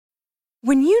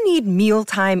When you need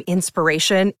mealtime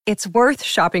inspiration, it's worth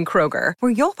shopping Kroger,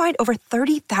 where you'll find over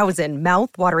 30,000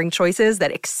 mouth-watering choices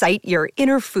that excite your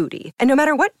inner foodie. And no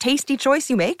matter what tasty choice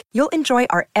you make, you'll enjoy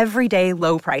our everyday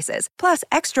low prices, plus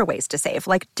extra ways to save,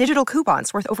 like digital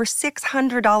coupons worth over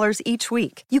 $600 each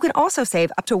week. You can also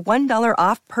save up to $1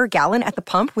 off per gallon at the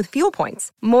pump with fuel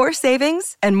points. More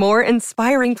savings and more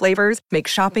inspiring flavors make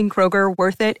shopping Kroger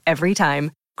worth it every time.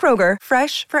 Kroger,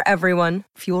 fresh for everyone.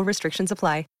 Fuel restrictions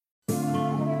apply.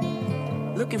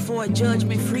 Looking for a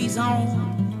judgment-free zone?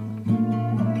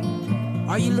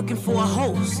 Are you looking for a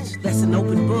host that's an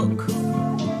open book?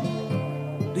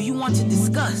 Do you want to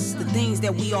discuss the things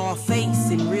that we all face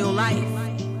in real life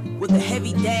with a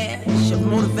heavy dash of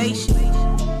motivation?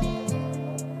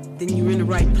 Then you're in the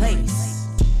right place.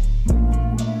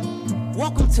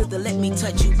 Welcome to the Let Me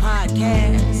Touch You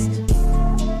podcast.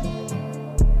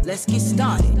 Let's get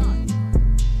started.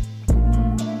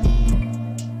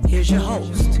 Here's your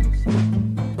host,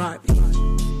 Barbie.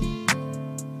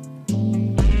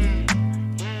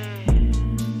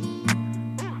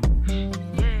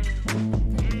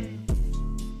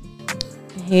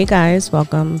 Hey guys,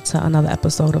 welcome to another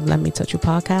episode of Let Me Touch You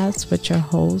podcast with your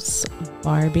host,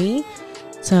 Barbie.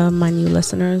 To my new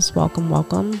listeners, welcome.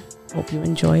 Hope you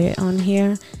enjoy it on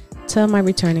here. To my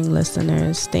returning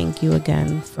listeners, thank you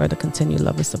again for the continued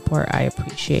love and support. I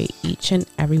appreciate each and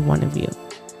every one of you.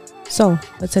 So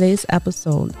for today's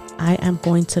episode, I am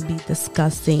going to be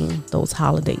discussing those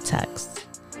holiday texts.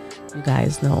 You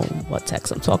guys know what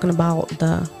text I'm talking about.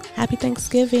 The Happy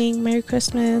Thanksgiving, Merry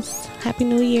Christmas, Happy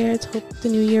New Year. Hope the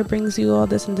new year brings you all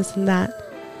this and this and that.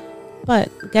 But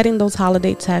getting those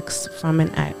holiday texts from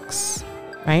an ex,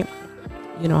 right?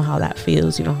 You know how that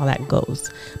feels. You know how that goes.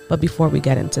 But before we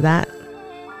get into that,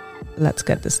 let's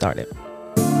get this started.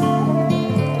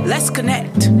 Let's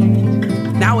connect.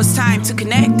 Now it's time to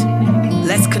connect.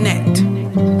 Let's connect.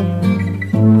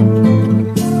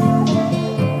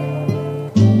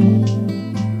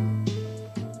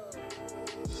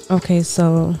 Okay,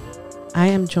 so I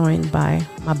am joined by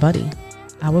my buddy,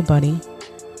 our buddy,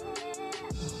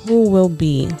 who will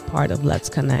be part of Let's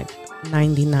Connect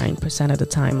 99% of the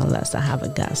time unless I have a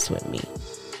guest with me.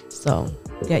 So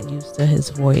get used to his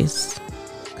voice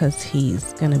because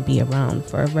he's going to be around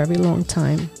for a very long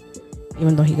time,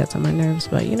 even though he gets on my nerves.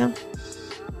 But, you know,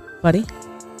 buddy.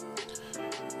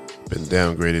 Been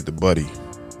downgraded to buddy.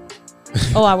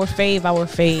 Oh, our fave.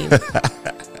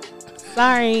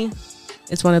 Sorry.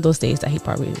 It's one of those days that he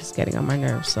probably is getting on my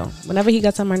nerves. So whenever he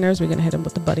gets on my nerves, we're going to hit him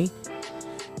with the buddy.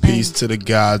 Peace to the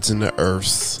gods and the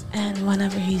earths. And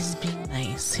whenever he's being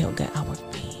nice, he'll get our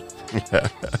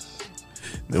fave.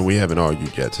 Then we haven't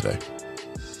argued yet today.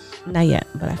 Not yet,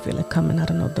 but I feel it coming. I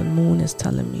don't know. The moon is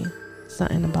telling me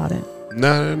something about it.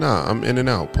 No. I'm in and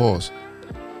out. Pause.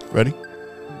 Ready?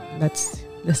 Let's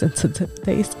listen to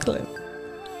today's clip.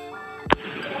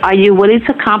 Are you willing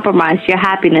to compromise your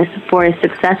happiness for a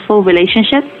successful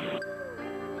relationship?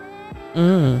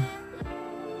 Why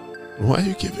are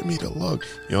you giving me the look?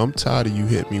 Yo, I'm tired of you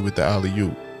hitting me with the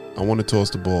alley-oop. I want to toss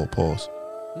the ball. Pause.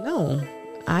 No,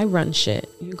 I run shit.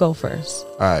 You go first.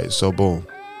 All right, so boom.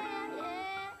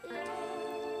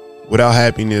 Without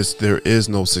happiness, there is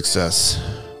no success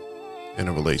in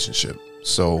a relationship.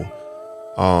 So,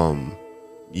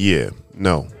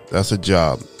 no, that's a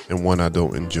job and one I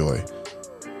don't enjoy.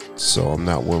 So I'm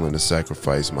not willing to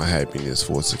sacrifice my happiness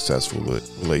for a successful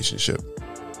relationship.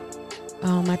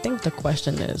 I think the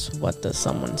question is, what does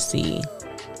someone see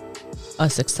a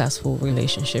successful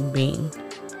relationship being?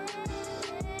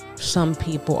 Some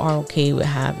people are okay with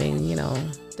having,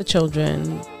 the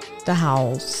children, the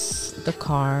house, the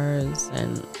cars,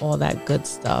 and all that good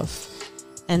stuff,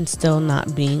 and still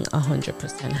not being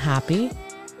 100% happy.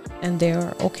 And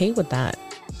they're okay with that.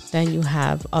 Then you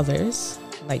have others,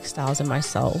 like Styles and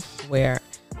myself, where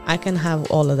I can have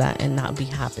all of that and not be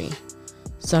happy.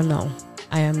 So no,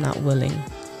 I am not willing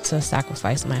to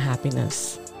sacrifice my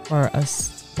happiness for a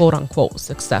quote unquote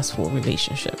successful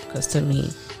relationship. Because to me,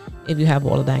 if you have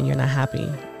all of that and you're not happy,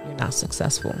 you're not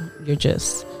successful. You're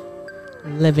just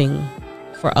living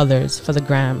for others, for the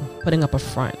gram, putting up a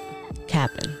front,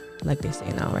 capping, like they say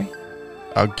now, right?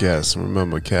 I guess.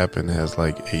 Remember, capping has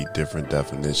like 8 different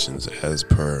definitions as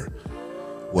per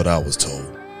what I was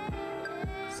told.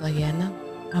 So yeah, no,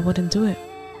 I wouldn't do it.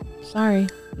 Sorry,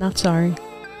 not sorry.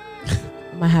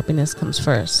 My happiness comes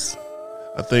first.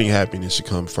 I think happiness should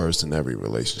come first in every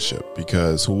relationship,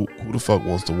 because who the fuck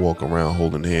wants to walk around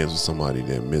holding hands with somebody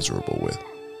they're miserable with?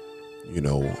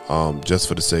 Just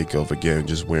for the sake of, again,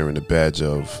 just wearing the badge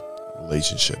of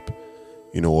relationship,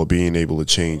 or being able to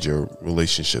change your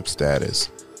relationship status,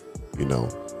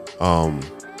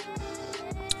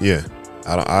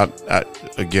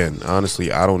 Again,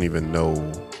 honestly, I don't even know.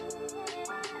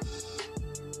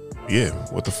 Yeah,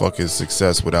 what the fuck is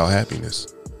success without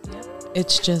happiness?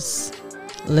 It's just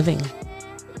living,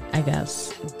 I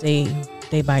guess, day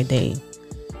by day,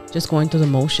 just going through the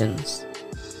motions,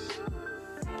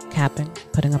 capping,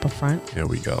 putting up a front. Here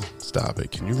we go. Stop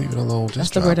it. Can you leave it alone?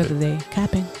 That's the word of the day,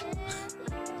 capping.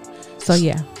 So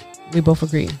yeah, we both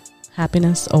agree,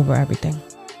 happiness over everything.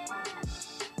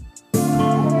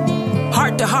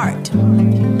 Heart to heart.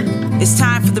 It's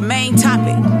time for the main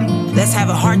topic. Let's have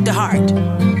a heart to heart.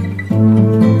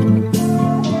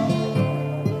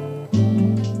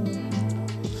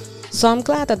 So I'm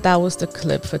glad that was the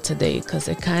clip for today, because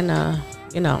it kind of,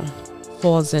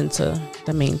 falls into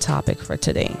the main topic for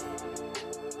today.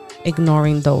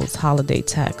 Ignoring those holiday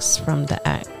texts from the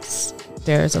ex.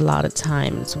 There's a lot of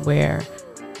times where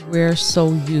we're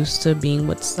so used to being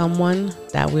with someone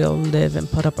that we'll live and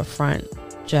put up a front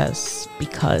just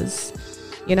because,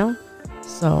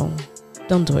 So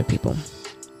don't do it, people.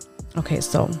 Okay,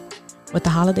 so with the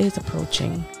holidays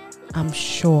approaching, I'm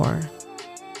sure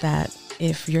that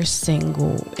if you're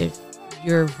single, if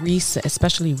you're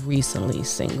especially recently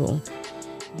single,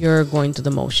 you're going through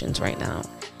the motions right now,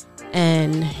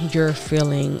 and you're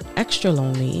feeling extra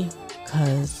lonely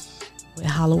because with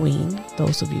Halloween,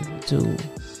 those of you who do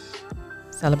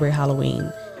celebrate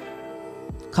Halloween,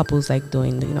 couples like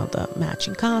doing the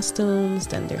matching costumes.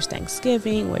 Then there's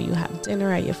Thanksgiving, where you have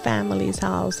dinner at your family's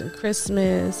house, and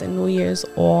Christmas and New Year's,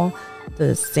 all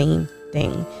the same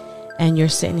thing. And you're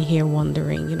sitting here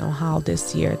wondering, how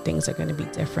this year things are going to be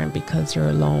different because you're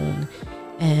alone,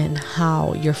 and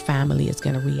how your family is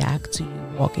going to react to you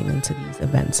walking into these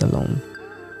events alone.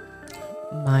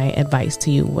 My advice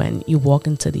to you, when you walk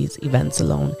into these events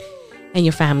alone and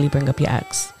your family bring up your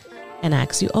ex and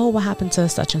ask you, oh, what happened to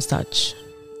such and such?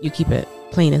 You keep it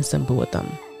plain and simple with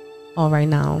them. Oh, right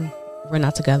now we're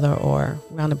not together, or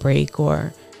we're on a break,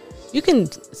 or you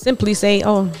can simply say,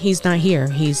 oh, he's not here.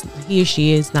 He or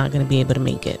she is not going to be able to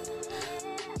make it.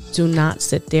 Do not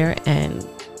sit there and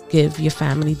give your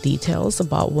family details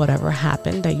about whatever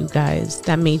happened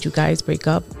that made you guys break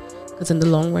up. Because in the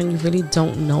long run, you really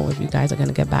don't know if you guys are going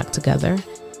to get back together.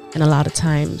 And a lot of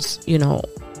times,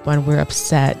 when we're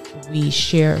upset, we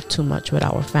share too much with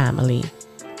our family.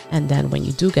 And then when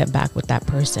you do get back with that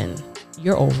person,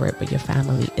 you're over it, but your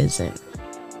family isn't.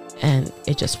 And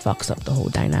it just fucks up the whole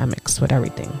dynamics with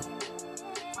everything.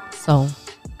 So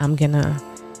I'm going to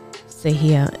sit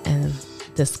here and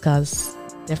discuss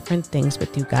different things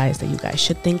with you guys that you guys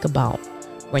should think about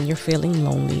when you're feeling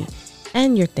lonely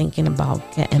and you're thinking about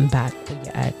getting back with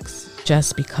your ex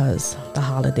just because the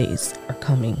holidays are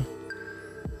coming.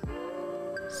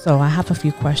 So I have a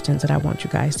few questions that I want you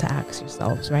guys to ask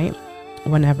yourselves, right?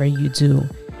 Whenever you do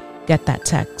get that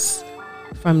text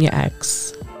from your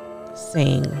ex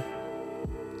saying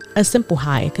a simple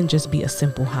hi, it can just be a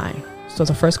simple hi. So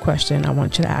the first question I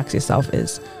want you to ask yourself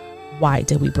is, why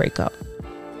did we break up?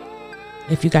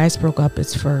 If you guys broke up,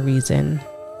 it's for a reason.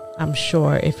 I'm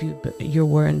sure if you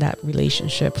were in that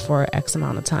relationship for X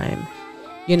amount of time,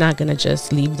 you're not going to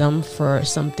just leave them for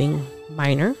something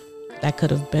minor that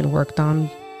could have been worked on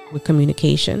with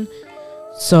communication.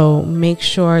 So make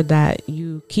sure that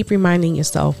you keep reminding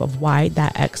yourself of why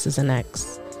that ex is an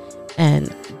ex,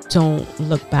 and don't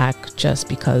look back just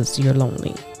because you're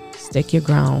lonely. Stick your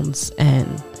grounds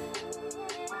and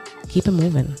keep it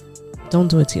moving. Don't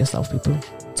do it to yourself, people.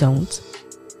 Don't.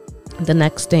 The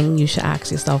next thing you should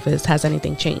ask yourself is, has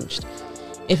anything changed?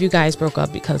 If you guys broke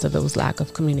up because of those lack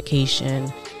of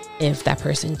communication, if that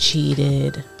person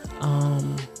cheated,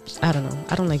 I don't know.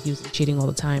 I don't like using cheating all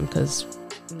the time because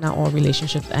not all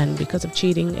relationships end because of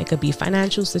cheating. It could be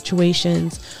financial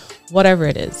situations, whatever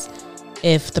it is.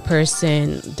 If the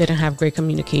person didn't have great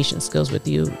communication skills with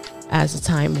you as the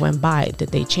time went by, did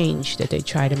they change? Did they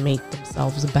try to make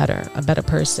themselves a better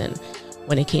person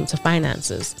when it came to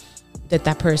finances? Did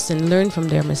that person learn from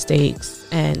their mistakes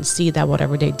and see that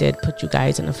whatever they did put you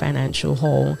guys in a financial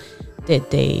hole? Did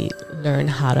they learn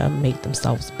how to make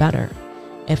themselves better?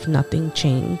 If nothing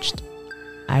changed,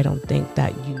 I don't think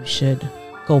that you should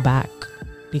go back,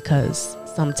 because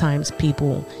sometimes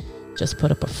people just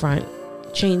put up a front,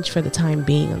 change for the time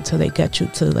being until they get you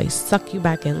to suck you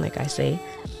back in, like I say.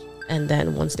 And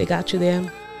then once they got you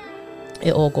there,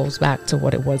 it all goes back to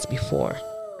what it was before.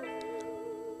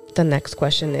 The next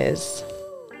question is,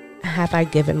 have I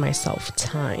given myself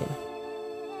time?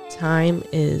 Time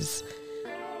is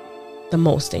the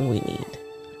most thing we need.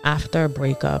 After a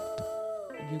breakup,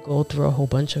 you go through a whole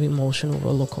bunch of emotional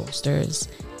roller coasters,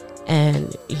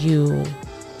 and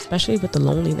especially with the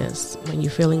loneliness, when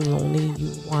you're feeling lonely, you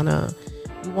want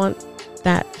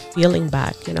that feeling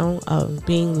back, of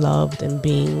being loved and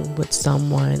being with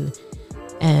someone.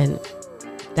 And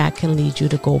that can lead you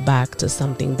to go back to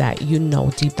something that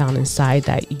deep down inside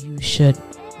that you should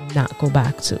not go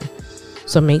back to.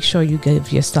 So make sure you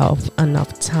give yourself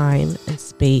enough time and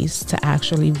space to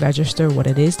actually register what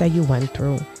it is that you went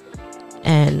through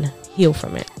and heal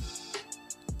from it.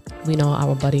 We know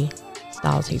our buddy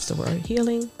Styles hates the word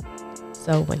healing.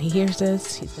 So when he hears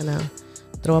this, he's going to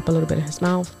throw up a little bit in his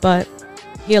mouth. But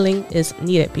healing is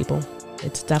needed, people.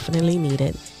 It's definitely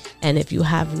needed. And if you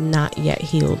have not yet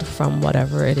healed from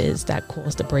whatever it is that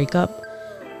caused the breakup,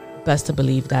 best to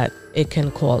believe that it can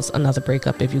cause another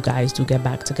breakup if you guys do get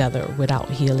back together without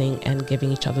healing and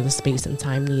giving each other the space and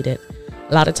time needed.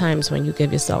 A lot of times when you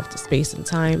give yourself the space and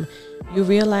time, you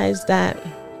realize that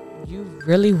you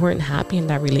really weren't happy in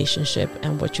that relationship,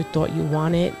 and what you thought you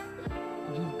wanted,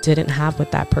 you didn't have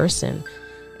with that person.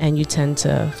 And you tend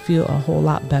to feel a whole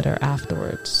lot better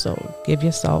afterwards. So give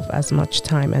yourself as much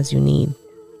time as you need.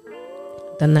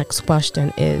 The next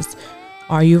question is,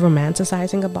 are you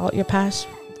romanticizing about your past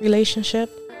relationship?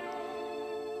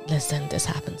 Listen, this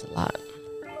happens a lot.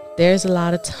 There's a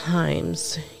lot of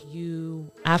times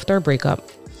after a breakup,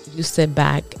 you sit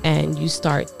back and you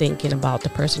start thinking about the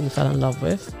person you fell in love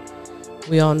with.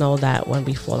 We all know that when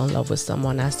we fall in love with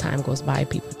someone, as time goes by,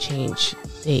 people change.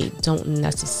 They don't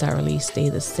necessarily stay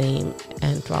the same,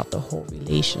 and throughout the whole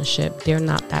relationship, they're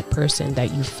not that person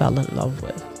that you fell in love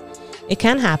with. It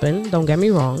can happen, don't get me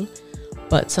wrong,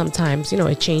 but sometimes,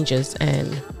 it changes,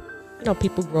 and,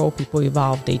 people grow, people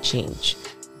evolve, they change.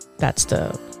 That's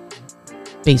the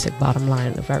basic bottom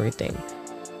line of everything.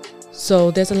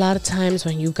 So there's a lot of times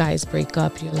when you guys break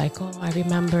up, you're like, oh, I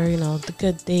remember, the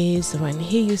good days when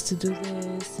he used to do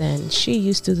this and she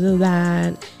used to do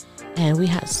that. And we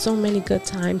had so many good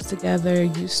times together.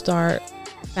 You start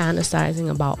fantasizing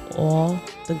about all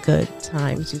the good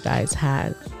times you guys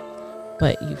had,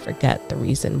 but you forget the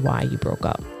reason why you broke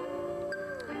up.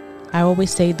 I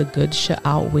always say the good should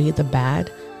outweigh the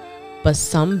bad, but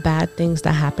some bad things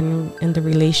that happen in the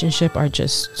relationship are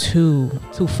just too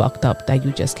fucked up that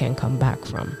you just can't come back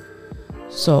from.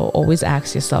 So always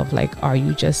ask yourself, are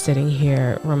you just sitting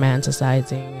here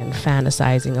romanticizing and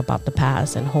fantasizing about the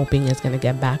past and hoping it's going to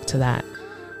get back to that?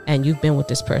 And you've been with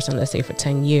this person, let's say for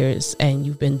 10 years, and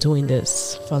you've been doing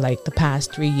this for the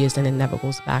past 3 years, and it never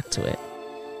goes back to it.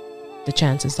 The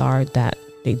chances are that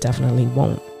they definitely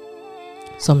won't.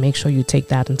 So make sure you take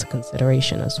that into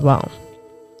consideration as well.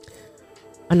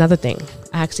 Another thing,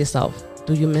 ask yourself,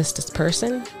 do you miss this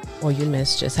person, or you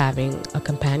miss just having a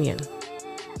companion?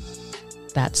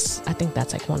 I think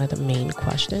that's one of the main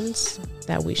questions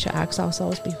that we should ask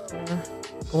ourselves before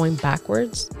going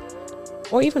backwards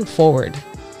or even forward.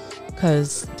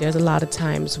 Because there's a lot of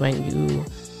times when you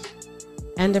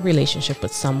end a relationship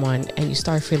with someone and you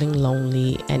start feeling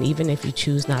lonely, and even if you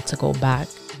choose not to go back,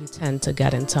 you tend to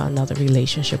get into another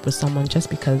relationship with someone just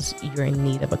because you're in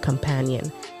need of a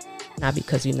companion. Not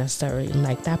because you necessarily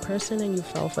like that person and you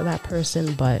fell for that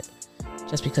person, but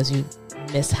just because you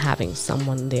miss having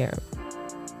someone there.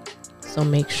 So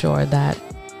make sure that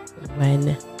when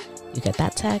you get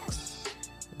that text,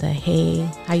 the hey,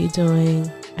 how you doing?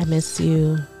 I miss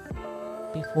you.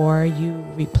 Before you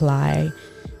reply,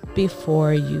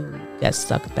 before you get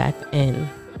sucked back in,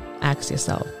 ask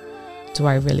yourself, do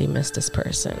I really miss this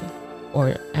person?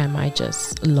 Or am I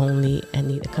just lonely and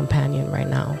need a companion right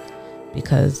now?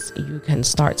 Because you can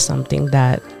start something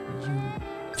that you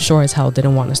sure as hell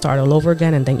didn't want to start all over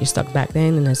again, and then you're stuck back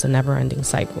in, and it's a never-ending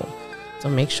cycle. So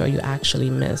make sure you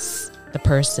actually miss the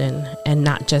person and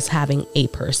not just having a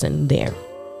person there.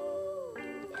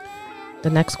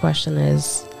 The next question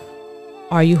is,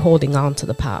 are you holding on to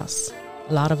the past?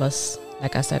 A lot of us,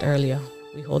 like I said earlier,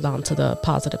 we hold on to the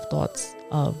positive thoughts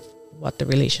of what the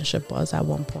relationship was at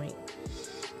one point.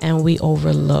 And we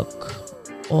overlook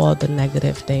all the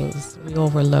negative things. We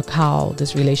overlook how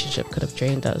this relationship could have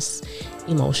drained us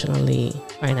emotionally,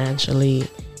 financially,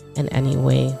 in any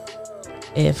way.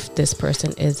 If this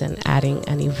person isn't adding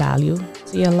any value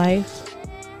to your life,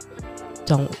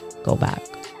 don't go back.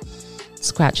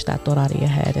 Scratch that thought out of your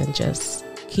head and just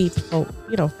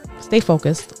stay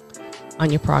focused on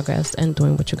your progress and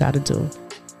doing what you got to do.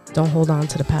 Don't hold on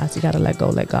to the past. You got to let go,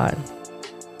 let God.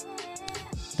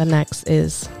 The next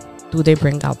is, do they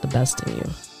bring out the best in you?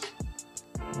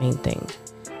 Main thing.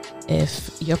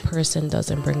 If your person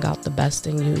doesn't bring out the best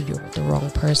in you, you're with the wrong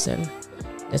person.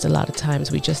 There's a lot of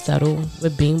times we just settle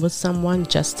with being with someone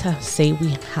just to say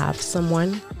we have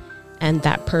someone, and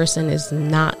that person is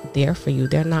not there for you.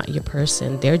 They're not your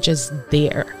person. They're just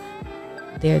there.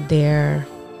 They're there.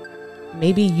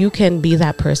 Maybe you can be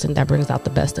that person that brings out the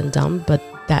best in them, but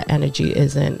that energy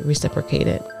isn't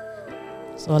reciprocated.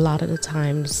 So a lot of the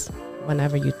times,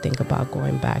 whenever you think about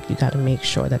going back, you got to make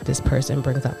sure that this person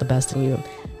brings out the best in you.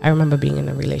 I remember being in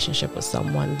a relationship with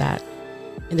someone that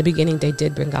in the beginning, they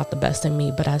did bring out the best in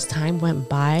me. But as time went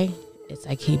by, it's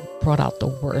like he brought out the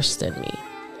worst in me.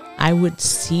 I would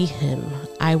see him.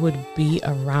 I would be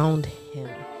around him.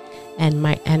 And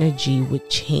my energy would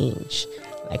change.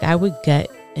 Like I would get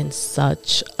in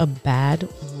such a bad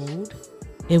mood.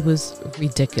 It was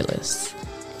ridiculous.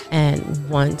 And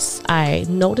once I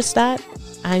noticed that,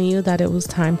 I knew that it was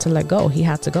time to let go. He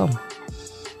had to go.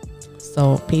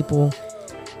 So people,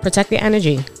 protect your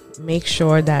energy. Make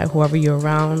sure that whoever you're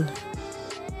around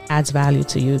adds value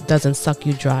to you, doesn't suck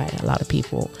you dry. A lot of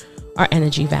people are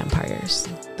energy vampires.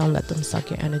 Don't let them suck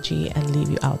your energy and leave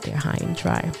you out there high and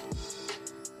dry.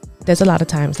 There's a lot of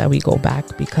times that we go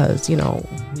back because, you know,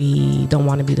 we don't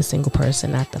want to be the single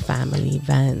person at the family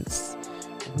events.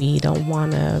 We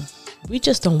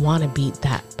just don't want to be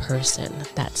that person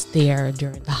that's there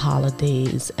during the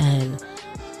holidays and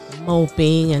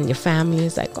moping, and your family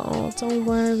is like, oh, don't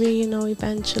worry, you know,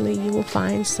 eventually you will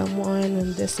find someone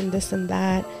and this and this and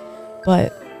that.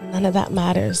 But none of that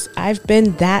matters. I've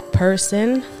been that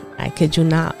person, I kid you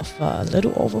not, for a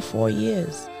little over 4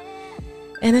 years.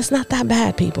 And it's not that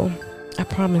bad, people. I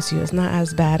promise you, it's not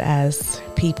as bad as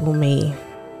people may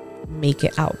make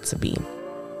it out to be.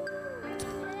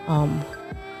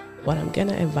 What I'm going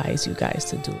to advise you guys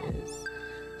to do is,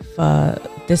 for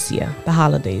this year, the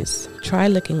holidays, try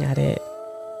looking at it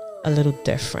a little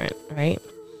different, right?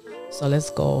 So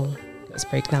let's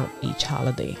break down each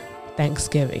holiday.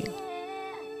 Thanksgiving.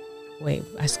 Wait,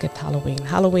 I skipped Halloween.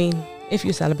 Halloween, if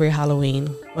you celebrate Halloween,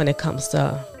 when it comes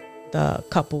to the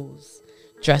couples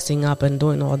dressing up and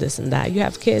doing all this and that, you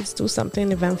have kids, do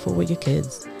something eventful with your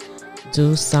kids.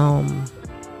 Do some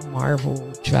Marvel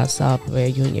dress up where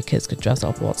you and your kids could dress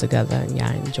up all together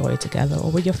and enjoy it together, or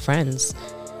with your friends.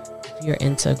 If you're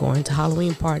into going to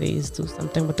Halloween parties, do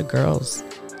something with the girls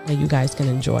that you guys can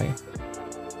enjoy.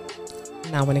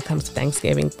 Now, when it comes to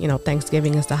Thanksgiving, you know,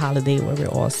 Thanksgiving is the holiday where we're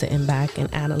all sitting back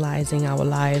and analyzing our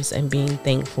lives and being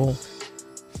thankful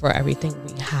for everything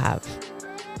we have.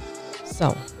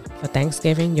 So for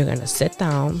Thanksgiving, you're going to sit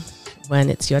down when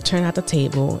it's your turn at the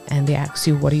table and they ask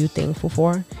you, what are you thankful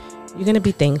for? You're going to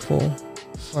be thankful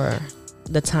for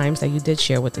the times that you did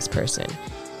share with this person.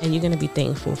 And you're going to be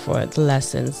thankful for the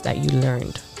lessons that you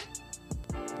learned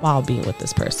while being with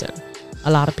this person.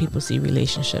 A lot of people see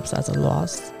relationships as a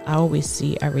loss. I always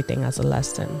see everything as a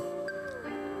lesson.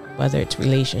 Whether it's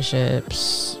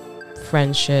relationships,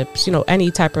 friendships, you know, any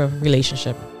type of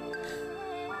relationship.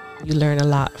 You learn a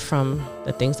lot from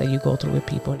the things that you go through with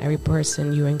people. And every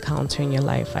person you encounter in your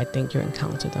life, I think you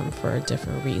encounter them for a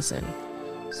different reason.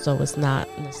 So it's not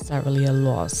necessarily a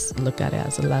loss. Look at it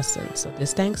as a lesson. So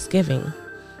this Thanksgiving,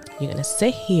 you're going to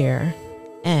sit here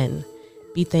and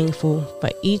be thankful for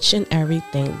each and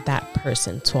everything that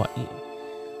person taught you.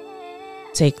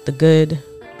 Take the good,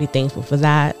 be thankful for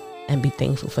that, and be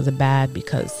thankful for the bad,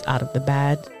 because out of the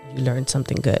bad, you learned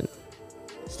something good.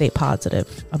 Stay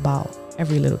positive about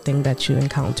every little thing that you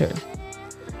encountered.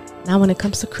 Now, when it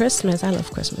comes to Christmas, I love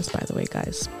Christmas, by the way,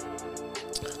 guys.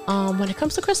 When it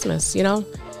comes to Christmas, you know,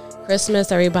 Christmas,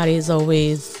 everybody is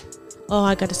always, oh,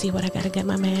 I got to see what I got to get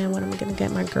my man. What am I going to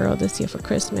get my girl this year for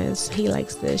Christmas? He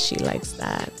likes this, she likes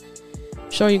that.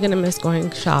 Sure, you're going to miss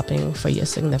going shopping for your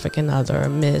significant other,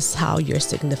 miss how your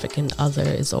significant other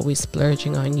is always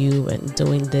splurging on you and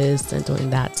doing this and doing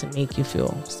that to make you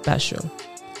feel special.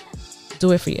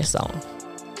 Do it for yourself.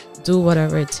 Do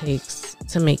whatever it takes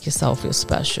to make yourself feel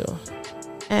special.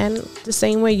 And the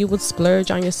same way you would splurge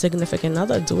on your significant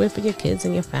other, do it for your kids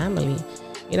and your family.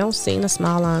 You know, seeing a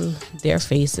smile on their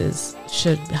faces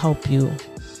should help you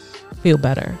feel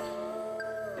better.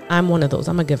 I'm one of those.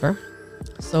 I'm a giver.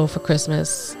 So for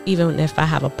Christmas, even if I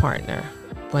have a partner,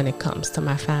 when it comes to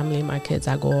my family, my kids,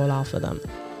 I go all out for them.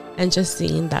 And just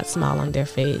seeing that smile on their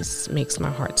face makes my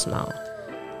heart smile.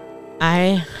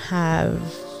 I have,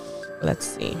 let's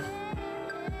see,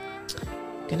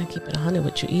 I'm gonna keep it 100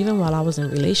 with you. Even while I was in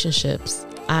relationships,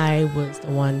 I was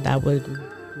the one that would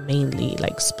mainly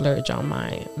like splurge on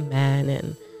my man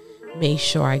and make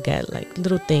sure I get like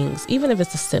little things, even if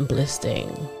it's the simplest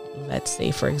thing. Let's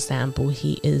say, for example,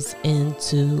 he is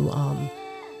into,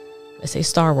 let's say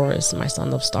Star Wars. My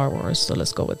son loves Star Wars, so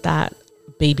let's go with that.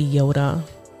 Baby Yoda.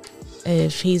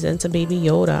 If he's into Baby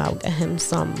Yoda, I'll get him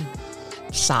some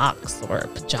socks or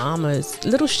pajamas,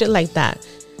 little shit like that.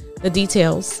 The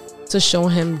details to show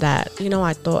him that, you know,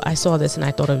 I saw this and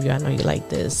I thought of you. I know you like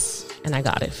this and I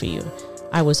got it for you.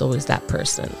 I was always that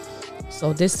person.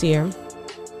 So this year,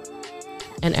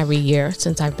 And every year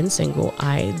since I've been single,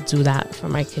 I do that for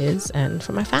my kids and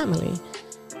for my family.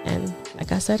 And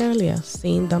like I said earlier,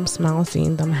 seeing them smile,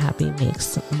 seeing them happy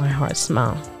makes my heart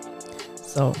smile.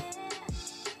 So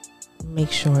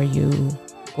make sure you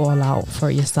go all out for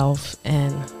yourself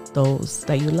and those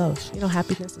that you love. You know,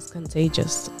 happiness is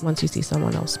contagious. Once you see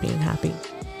someone else being happy,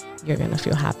 you're going to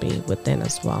feel happy within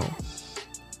as well.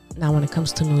 Now, when it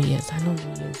comes to New Year's, I know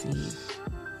New Year's Eve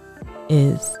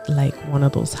is like one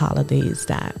of those holidays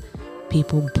that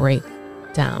people break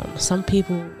down. Some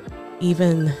people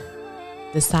even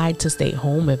decide to stay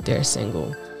home if they're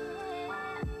single.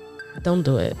 Don't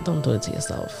do it. Don't do it to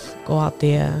yourself. Go out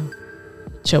there,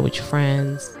 chill with your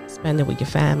friends, spend it with your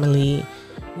family.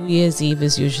 New Year's Eve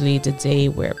is usually the day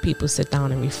where people sit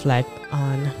down and reflect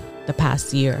on the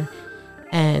past year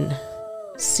and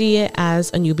see it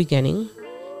as a new beginning.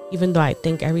 Even though I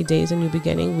think every day is a new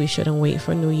beginning, we shouldn't wait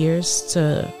for New Year's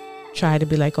to try to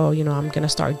be like, oh, you know, I'm going to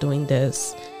start doing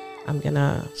this. I'm going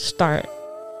to start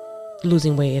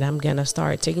losing weight. I'm going to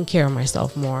start taking care of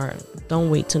myself more. Don't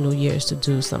wait till New Year's to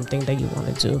do something that you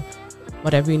want to do.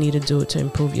 Whatever you need to do to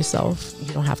improve yourself,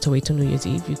 you don't have to wait till New Year's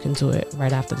Eve. You can do it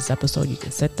right after this episode. You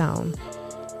can sit down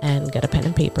and get a pen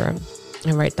and paper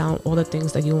and write down all the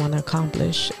things that you want to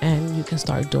accomplish, and you can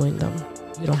start doing them.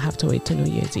 You don't have to wait till New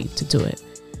Year's Eve to do it.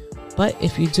 But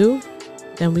if you do,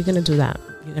 then we're going to do that.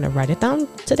 You're going to write it down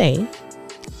today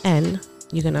and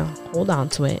you're going to hold on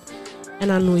to it. And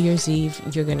on New Year's Eve,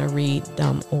 you're going to read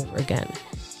them over again.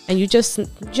 And you just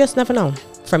never know.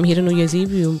 From here to New Year's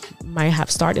Eve, you might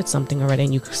have started something already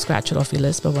and you scratch it off your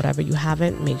list. But whatever you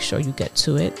haven't, make sure you get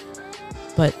to it.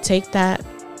 But take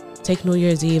New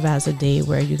Year's Eve as a day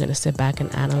where you're going to sit back and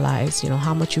analyze, you know,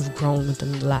 how much you've grown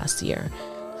within the last year,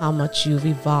 how much you've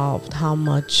evolved, how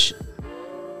much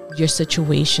your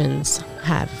situations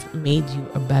have made you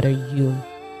a better you.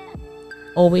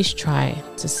 Always try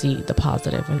to see the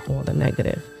positive in all the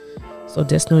negative. So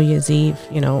this New Year's Eve,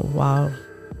 you know, while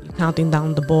you're counting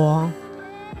down the ball,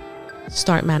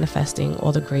 start manifesting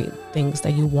all the great things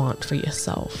that you want for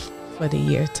yourself for the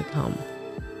year to come.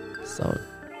 So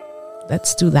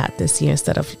let's do that this year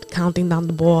instead of counting down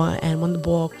the ball, and when the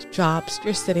ball drops,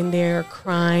 you're sitting there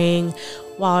crying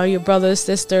while your brothers,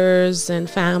 sisters, and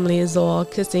family is all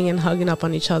kissing and hugging up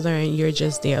on each other, and you're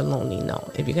just there lonely.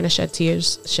 No, if you're going to shed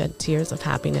tears of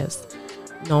happiness,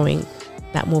 knowing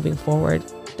that moving forward,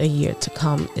 the year to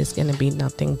come is going to be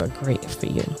nothing but great for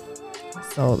you.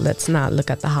 So let's not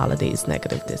look at the holidays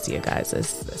negative this year, guys.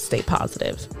 Let's stay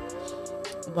positive.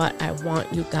 What I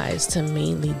want you guys to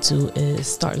mainly do is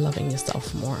start loving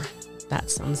yourself more. That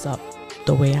sums up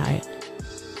the way I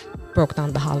broke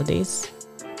down the holidays.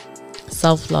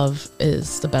 Self-love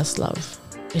is the best love.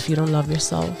 If you don't love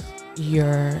yourself,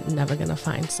 you're never going to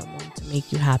find someone to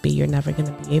make you happy. You're never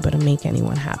going to be able to make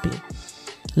anyone happy.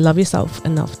 Love yourself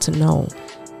enough to know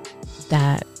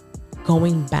that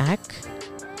going back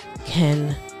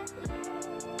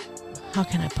how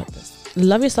can I put this?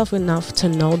 Love yourself enough to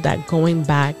know that going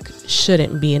back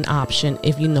shouldn't be an option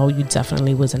if you know you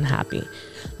definitely wasn't happy.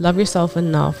 Love yourself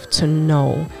enough to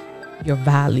know your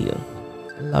value.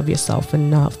 Love yourself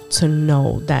enough to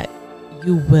know that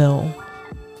you will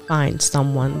find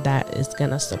someone that is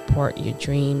going to support your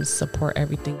dreams, support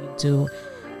everything you do,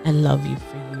 and love you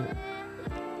for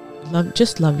you.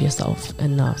 Just love yourself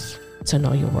enough to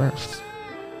know your worth.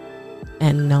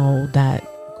 And know that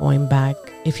going back,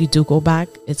 if you do go back,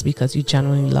 it's because you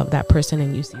genuinely love that person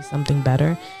and you see something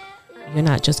better. You're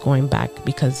not just going back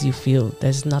because you feel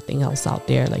there's nothing else out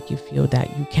there, like you feel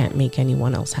that you can't make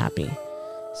anyone else happy.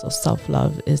 So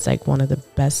self-love is like one of the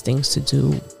best things to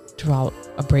do throughout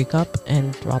a breakup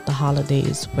and throughout the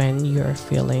holidays when you're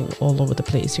feeling all over the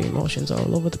place, your emotions are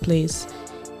all over the place,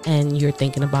 and you're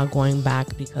thinking about going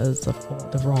back because of all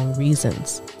the wrong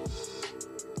reasons.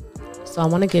 So I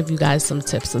want to give you guys some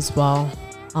tips as well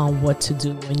on what to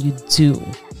do when you do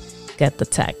get the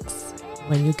text.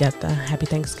 When you get the Happy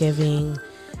Thanksgiving,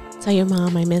 tell your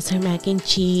mom I miss her mac and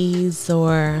cheese,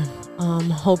 or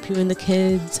hope you and the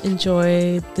kids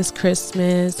enjoy this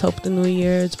Christmas, hope the New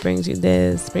Year's brings you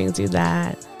this, brings you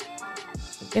that.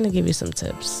 I'm going to give you some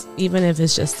tips, even if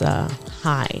it's just a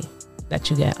high that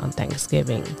you get on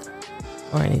Thanksgiving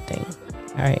or anything.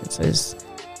 All right, so there's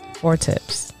 4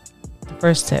 tips. The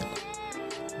first tip: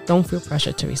 don't feel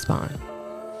pressure to respond.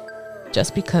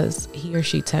 Just because he or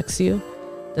she texts you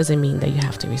doesn't mean that you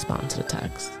have to respond to the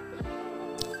text.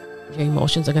 Your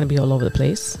emotions are going to be all over the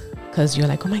place because you're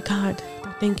like, oh my God,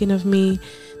 they're thinking of me.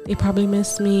 They probably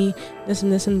miss me, this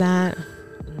and this and that.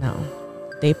 No,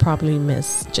 they probably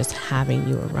miss just having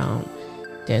you around.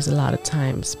 There's a lot of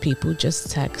times people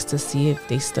just text to see if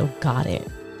they still got it.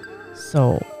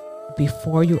 So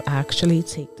before you actually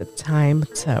take the time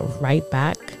to write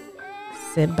back,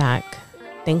 sit back,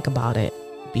 think about it,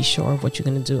 be sure of what you're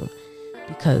going to do,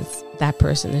 because that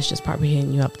person is just probably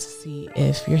hitting you up to see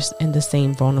if you're in the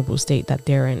same vulnerable state that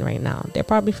they're in right now. They're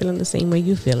probably feeling the same way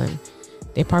you're feeling.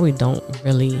 They probably don't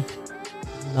really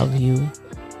love you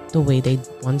the way they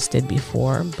once did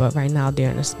before, but right now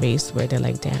they're in a space where they're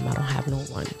like, damn, I don't have no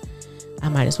one. I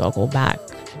might as well go back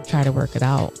and try to work it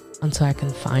out until I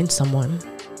can find someone.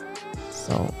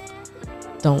 So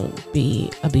don't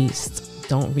be a beast.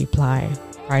 Don't reply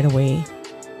right away.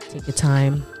 Take your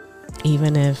time.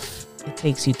 Even if it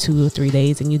takes you 2 or 3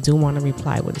 days and you do want to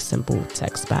reply with a simple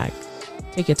text back,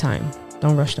 take your time.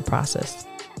 Don't rush the process.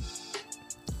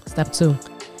 Step 2,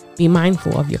 be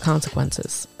mindful of your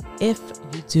consequences. If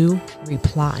you do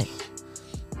reply,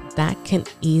 that can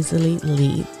easily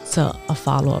lead to a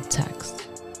follow-up text.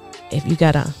 If you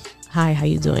get a, hi, how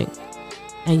you doing?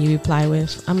 And you reply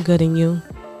with, I'm good, and you?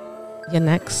 The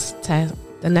next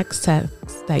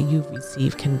text that you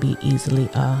receive can be easily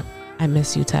a, I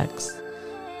miss you text.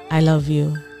 I love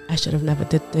you. I should have never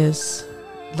did this.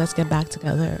 Let's get back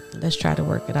together. Let's try to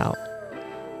work it out.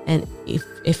 And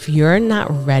if you're not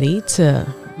ready to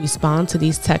respond to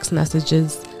these text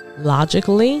messages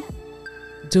logically,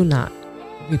 do not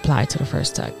reply to the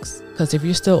first text. Because if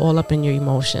you're still all up in your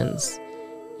emotions,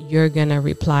 you're going to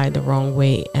reply the wrong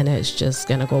way, and it's just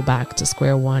going to go back to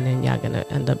square one, and you're going to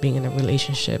end up being in a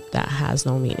relationship that has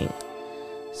no meaning.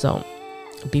 So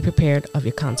be prepared of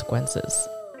your consequences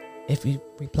if you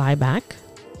reply back,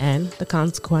 and the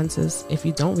consequences if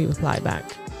you don't reply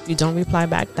back. If you don't reply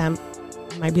back, that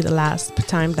might be the last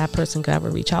time that person could ever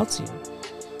reach out to you.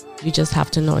 You just have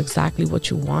to know exactly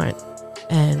what you want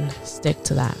and stick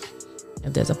to that.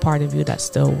 If there's a part of you that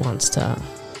still wants to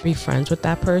be friends with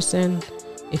that person,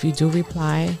 if you do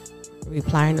reply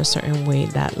in a certain way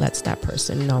that lets that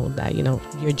person know that, you know,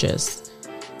 you're just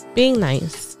being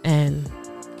nice and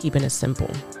keeping it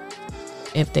simple.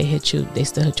 If they hit you, they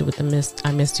still hit you with the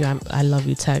I missed you, I love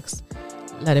you text.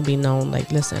 Let it be known,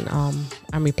 like, listen,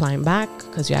 I'm replying back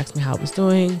because you asked me how I was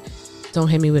doing. Don't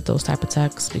hit me with those type of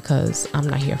texts because I'm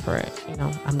not here for it. You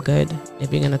know, I'm good.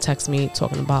 If you're going to text me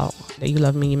talking about that you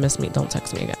love me, you miss me, don't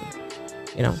text me again.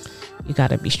 You know, you got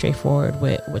to be straightforward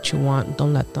with what you want.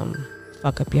 Don't let them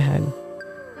fuck up your head.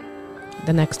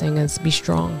 The next thing is be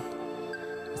strong.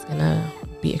 It's going to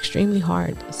be extremely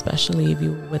hard, especially if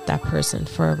you're with that person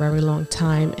for a very long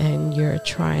time and you're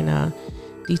trying to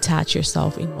detach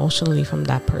yourself emotionally from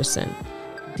that person.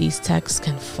 These texts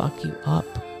can fuck you up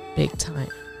big time.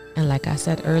 And like I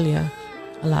said earlier,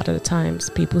 a lot of the times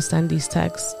people send these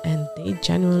texts and they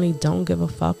genuinely don't give a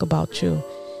fuck about you.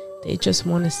 They just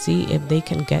want to see if they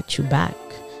can get you back.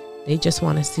 They just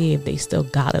want to see if they still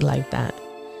got it like that.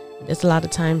 There's a lot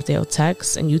of times they'll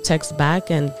text and you text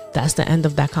back and that's the end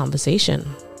of that conversation.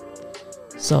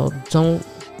 So don't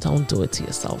do it to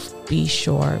yourself. Be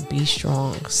sure, be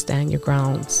strong, stand your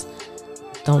grounds.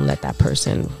 Don't let that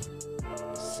person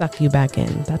suck you back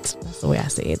in. That's the way I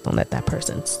say it. Don't let that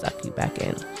person suck you back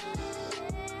in.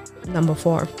 Number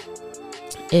 4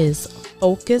 is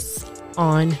focus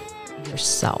on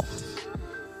yourself.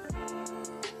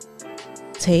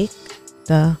 Take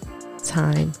the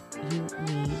time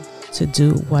you need to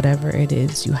do whatever it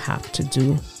is you have to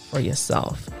do for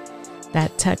yourself.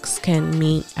 That text can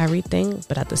mean everything,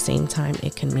 but at the same time,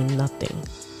 it can mean nothing.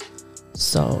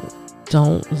 So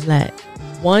don't let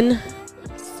one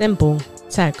simple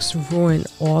text ruin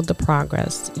all the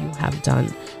progress you have done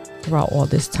throughout all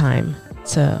this time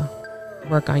to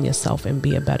work on yourself and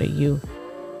be a better you.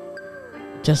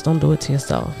 Just don't do it to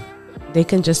yourself. They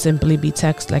can just simply be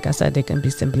text. Like I said, they can be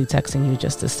simply texting you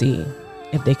just to see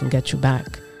if they can get you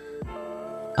back.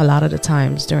 A lot of the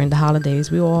times during the holidays,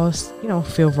 we all,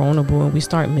 feel vulnerable and we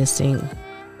start missing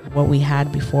what we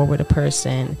had before with a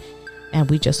person, and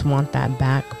we just want that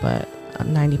back. But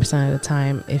 90% of the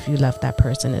time, if you left that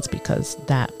person, it's because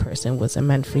that person wasn't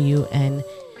meant for you and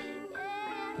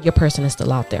your person is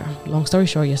still out there. Long story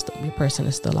short, your person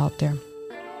is still out there.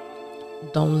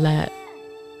 Don't let,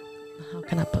 how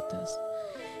can I put this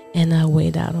in a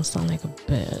way that I don't sound like a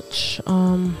bitch?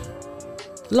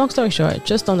 Long story short,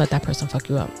 just don't let that person fuck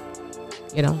you up.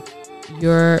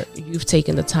 You've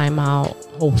taken the time out.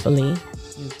 Hopefully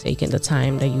you've taken the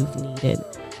time that you've needed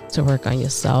to work on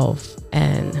yourself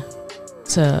and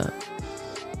to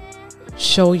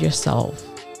show yourself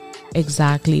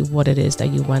exactly what it is that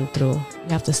you went through. You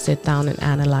have to sit down and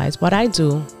analyze. What I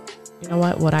do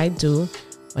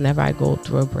whenever I go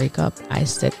through a breakup, I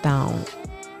sit down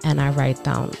and I write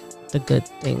down the good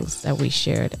things that we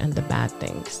shared and the bad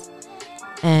things.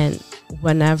 And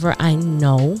whenever I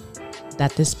know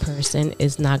that this person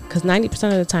is not, because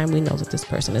 90% of the time we know that this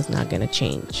person is not going to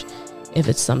change if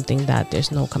it's something that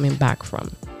there's no coming back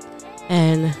from.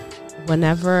 And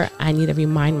whenever I need to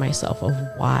remind myself of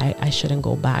why I shouldn't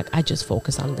go back, I just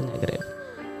focus on the negative.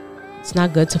 It's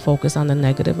not good to focus on the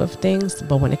negative of things,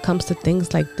 but when it comes to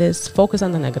things like this, focus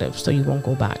on the negative so you won't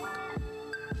go back.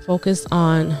 Focus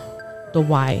on the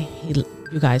why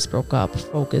you guys broke up.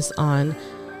 Focus on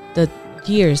the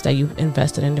years that you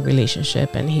invested in the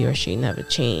relationship and he or she never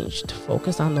changed.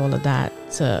 Focus on all of that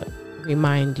to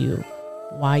remind you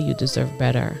why you deserve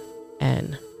better,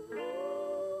 and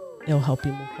it'll help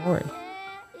you move forward.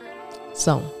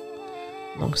 So,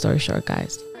 long story short,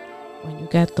 guys, when you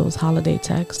get those holiday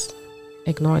texts,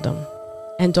 ignore them.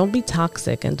 And don't be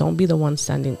toxic, and don't be the one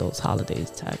sending those holiday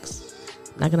texts.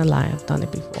 I'm not gonna lie, I've done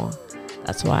it before.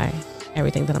 That's why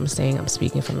everything that I'm saying, I'm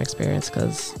speaking from experience,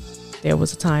 because there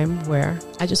was a time where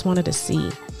I just wanted to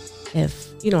see if,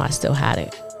 I still had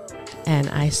it. And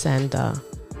I sent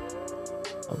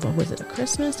what was it, a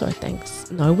Christmas or thanks?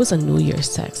 No, it was a New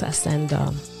Year's text. I send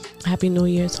Happy New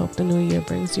Year's, hope the new year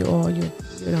brings you all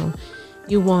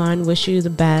you won, wish you the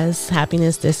best,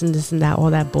 happiness, this and this and that,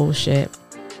 all that bullshit.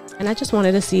 And I just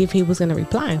wanted to see if he was gonna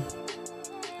reply.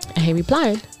 And he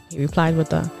replied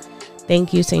with a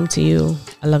thank you, same to you,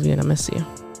 I love you and I miss you.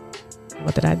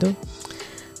 What did I do?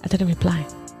 I didn't reply,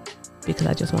 because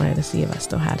I just wanted to see if I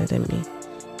still had it in me.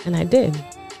 And I did.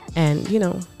 And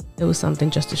it was something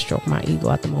just to stroke my ego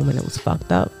at the moment. It was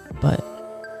fucked up, but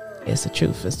it's the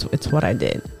truth. It's what I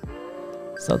did.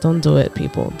 So don't do it,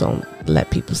 people. Don't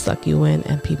let people suck you in,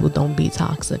 and people don't be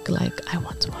toxic like I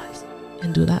once was,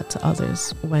 and do that to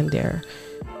others when they're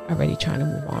already trying to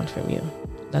move on from you.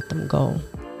 Let them go.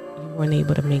 You weren't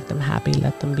able to make them happy.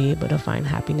 Let them be able to find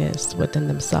happiness within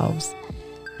themselves,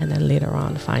 and then later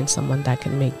on find someone that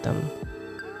can make them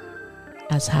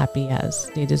as happy as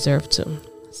they deserve to.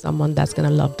 Someone that's going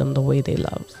to love them the way they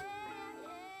love.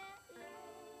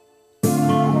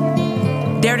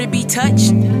 Dare to be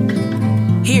touched?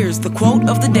 Here's the quote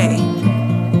of the day.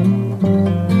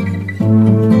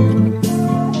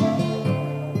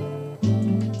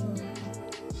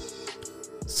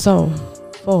 So,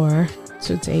 for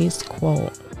today's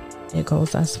quote, it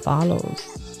goes as follows.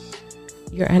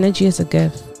 Your energy is a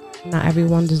gift. Not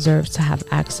everyone deserves to have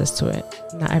access to it.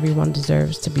 Not everyone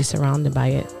deserves to be surrounded by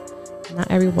it. Not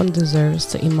everyone deserves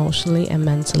to emotionally and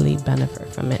mentally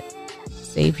benefit from it.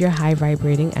 Save your high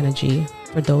vibrating energy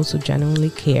for those who genuinely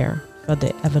care for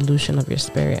the evolution of your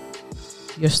spirit.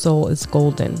 Your soul is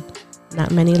golden.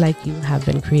 Not many like you have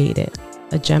been created.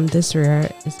 A gem this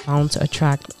rare is bound to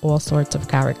attract all sorts of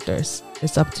characters.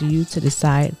 It's up to you to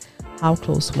decide how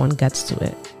close one gets to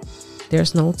it.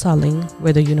 There's no telling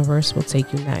where the universe will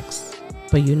take you next,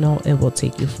 but you know it will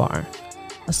take you far.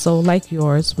 A soul like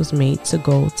yours was made to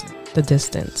go the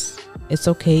distance. It's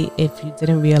okay if you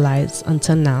didn't realize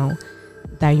until now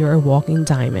that you're a walking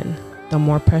diamond. The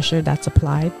more pressure that's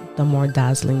applied, the more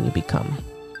dazzling you become.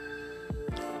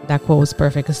 That quote was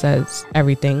perfect. It says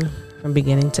everything from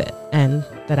beginning to end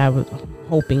that I was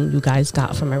hoping you guys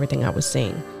got from everything I was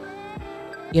saying.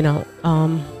 You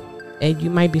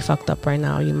might be fucked up right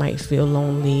now. You might feel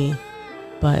lonely,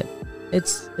 but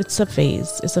it's a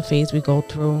phase. It's a phase we go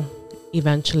through.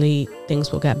 Eventually,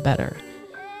 things will get better.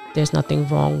 There's nothing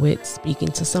wrong with speaking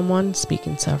to someone,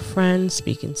 speaking to a friend,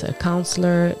 speaking to a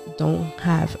counselor. Don't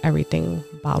have everything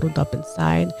bottled up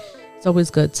inside. It's always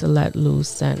good to let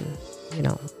loose and,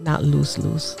 not loose,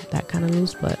 that kind of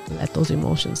loose, but let those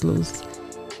emotions loose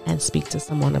and speak to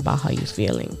someone about how you're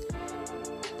feeling.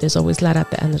 There's always light at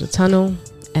the end of the tunnel,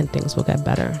 and things will get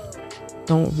better.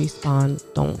 Don't respond.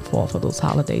 Don't fall for those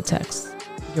holiday texts.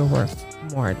 You're worth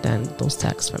more than those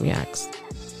texts from your ex.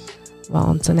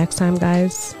 Well, until next time,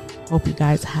 guys, hope you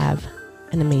guys have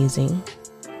an amazing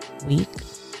week.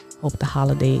 Hope the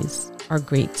holidays are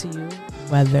great to you,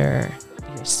 whether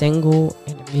you're single,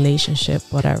 in a relationship,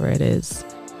 whatever it is.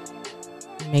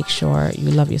 Make sure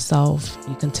you love yourself,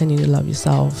 you continue to love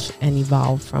yourself, and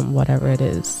evolve from whatever it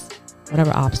is,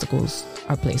 whatever obstacles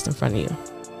are placed in front of you.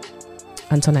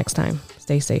 Until next time,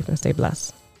 stay safe and stay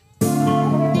blessed.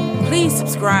 Please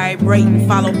subscribe, rate, and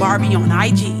follow Barbie on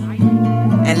IG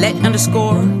at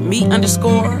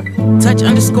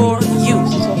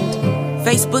let_me_touch_you.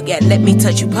 Facebook at Let Me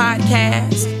Touch You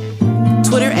Podcast.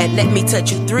 Twitter at Let Me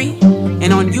Touch You 3.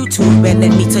 And on YouTube at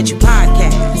Let Me Touch You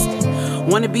Podcast.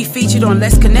 Want to be featured on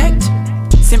Let's Connect?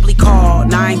 Simply call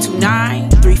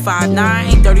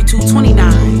 929-359-3229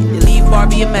 and leave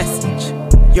Barbie a message.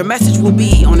 Your message will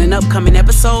be on an upcoming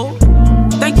episode.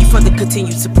 Thank you for the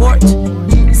continued support.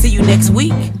 See you next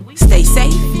week. Stay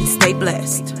safe and stay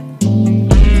blessed.